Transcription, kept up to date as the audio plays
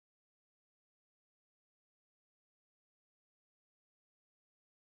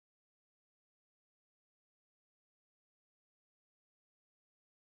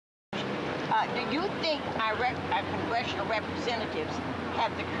Do you think our congressional representatives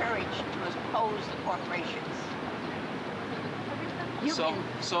have the courage to oppose the corporations?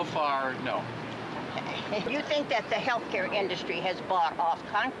 So far, no. Okay. You think that the healthcare industry has bought off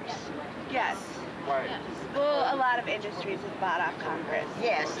Congress? Yes. Right. Well, a lot of industries have bought off Congress.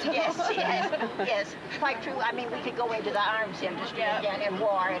 Yes, yes, quite true. I mean, we could go into the arms industry again and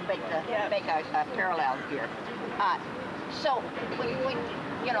war and make a parallel here. So when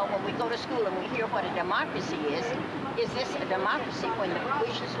we go to school and we hear what a democracy is this a democracy when the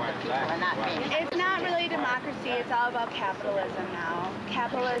wishes of the people are not being? It's not really democracy. It's all about capitalism now.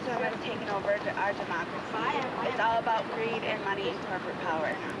 Capitalism has taken over our democracy. It's all about greed and money and corporate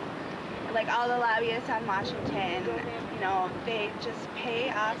power now. Like all the lobbyists on Washington, they just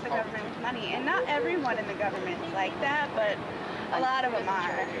pay off the government with money. And not everyone in the government is like that, but a lot of them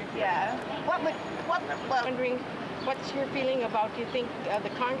are. Yeah. Well, wondering, what's your feeling about? Do you think the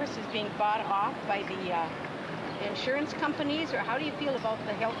Congress is being bought off by the insurance companies, or how do you feel about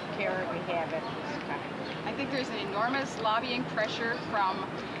the health care we have at this time? I think there's an enormous lobbying pressure from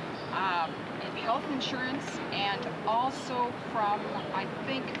health insurance and also from, I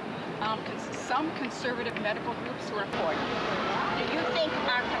think, some conservative medical groups who are for it. Do you think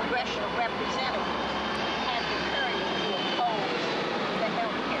our congressional representatives have the courage to oppose the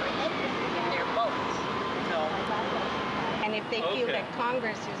health care industry in their votes? No. And if they feel that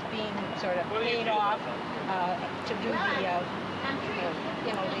Congress is being sort of paid off to do the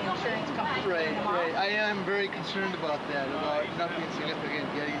insurance companies. Right. I am very concerned about that, about nothing significant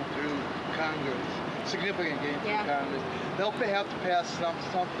getting through Congress. Congress. They'll have to pass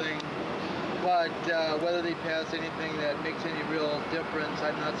something, but whether they pass anything that makes any real difference,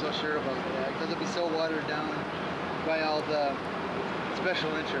 I'm not so sure about that, because it'll be so watered down by all the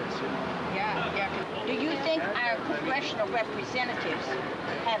special interests, Yeah. Do you think our congressional representatives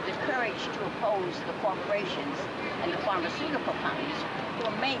have the courage to oppose the corporations and the pharmaceutical companies who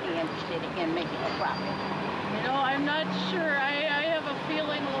are mainly interested in making a profit? I'm not sure. I have a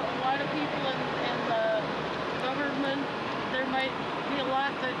feeling a lot of people in the government, there might be a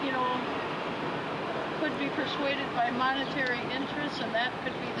lot that, could be persuaded by monetary interests, and that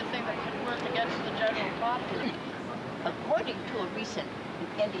could be the thing that could work against the general populace. According to a recent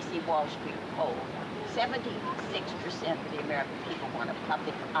NBC Wall Street poll, 76% of the American people want a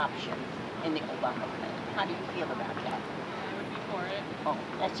public option in the Obama plan. How do you feel about that? I would be for it. Oh,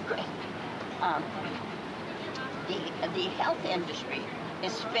 that's great. The health industry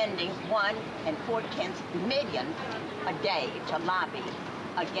is spending $1.4 million a day to lobby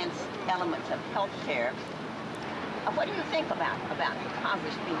against elements of health care. What do you think about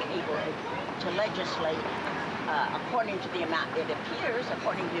Congress being able to legislate according to the amount, it appears,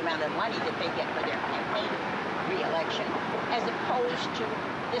 according to the amount of money that they get for their campaign re-election, as opposed to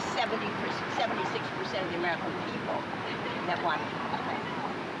this 76% of the American people that want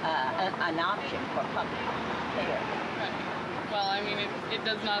an option for public care? Well, I mean, it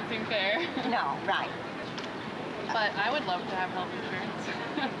does not seem fair. No, right. But I would love to have health insurance.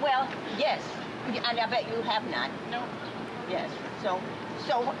 Well, yes, and I bet you have none. No. Yes. So,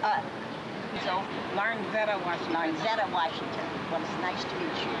 Zeta, Washington. Zeta, Washington. Well, it's nice to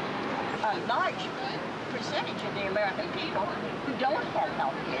meet you. A large percentage of the American people who don't have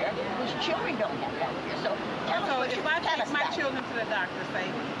health care, whose children don't have health care. So, If I take my children to the doctor,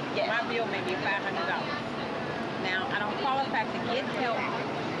 say, my bill may be $500. Now, I don't qualify to get help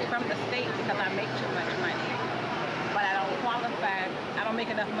from the state because I make too much money. But I don't qualify, I don't make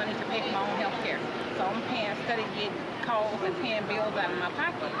enough money to pay for my own health care. So I'm getting calls and paying bills out of my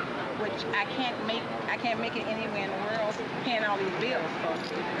pocket, which I can't make it anywhere in the world paying all these bills.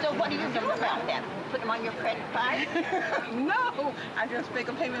 So what do you do about that? Put them on your credit card? No, I just make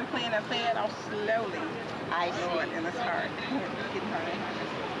a payment plan and pay it off slowly. I see. And it's hard. It's getting hard.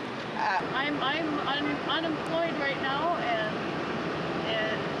 I'm unemployed right now, and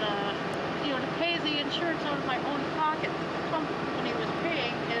to pay the insurance out of my own pocket, the company was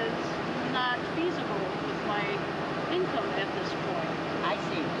paying, is not feasible with my income at this point. I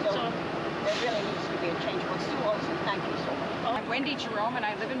see. So there really needs to be a change. Well, Sue Olson, thank you so much. I'm Wendy Jerome, and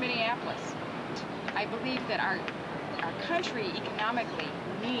I live in Minneapolis. I believe that our country economically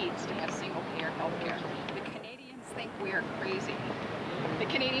needs to have single-payer health care. The Canadians think we are crazy. The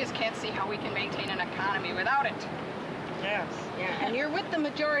Canadians can't see how we can maintain an economy without it. Yes. Yeah. And you're with the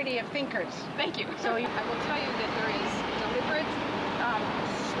majority of thinkers. Thank you. So I will tell you that there is deliberate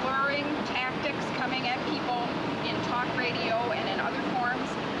slurring tactics coming at people in talk radio and in other forms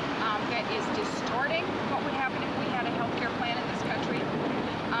that is distorting what would happen if we had a healthcare plan in this country.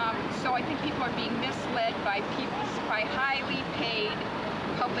 So I think people are being misled by highly paid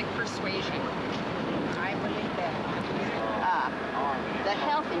public persuasion. I believe that. The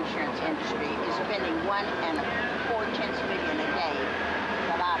health insurance industry is spending $1.4 million a day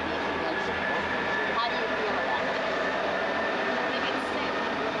to lobby against it. How do you feel about it? I think it's sick.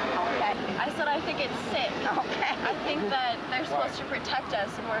 Okay. I said I think it's sick. Okay. I think that they're supposed to protect us,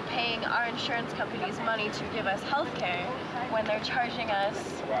 and we're paying our insurance companies money to give us health care when they're charging us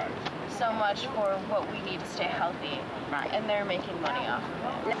so much for what we need to stay healthy. Right. And they're making money off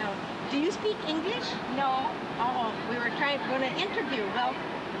of it. Now, do you speak English? No. Oh, we were going to interview. Well,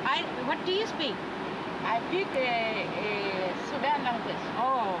 what do you speak? I speak Sudan language.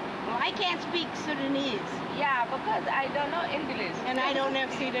 Oh, well, I can't speak Sudanese. Yeah, because I don't know English. And I don't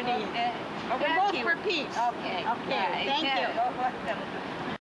have Sudanese. Okay. We're both for peace. Okay. Okay, thank you. You're welcome.